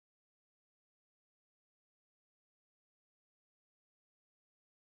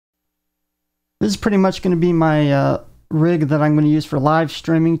This is pretty much going to be my rig that I'm going to use for live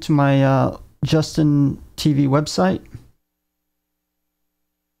streaming to my Justin TV website.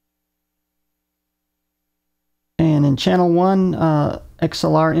 And in channel 1,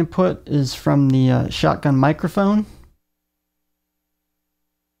 XLR input is from the shotgun microphone.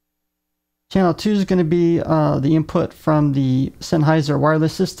 Channel 2 is going to be the input from the Sennheiser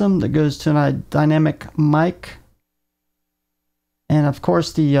wireless system that goes to a dynamic mic. And of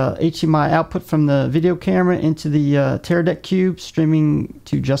course the HDMI output from the video camera into the Teradek Cube streaming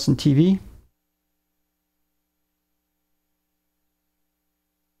to Justin TV.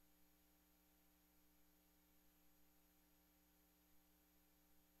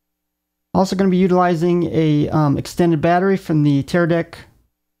 Also going to be utilizing a extended battery from the Teradek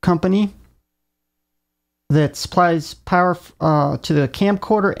company that supplies power to the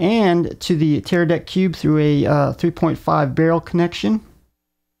camcorder and to the Teradek Cube through a 3.5 barrel connection.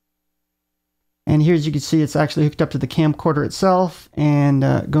 And here, as you can see, it's actually hooked up to the camcorder itself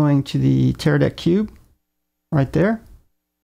and going to the Teradek Cube right there.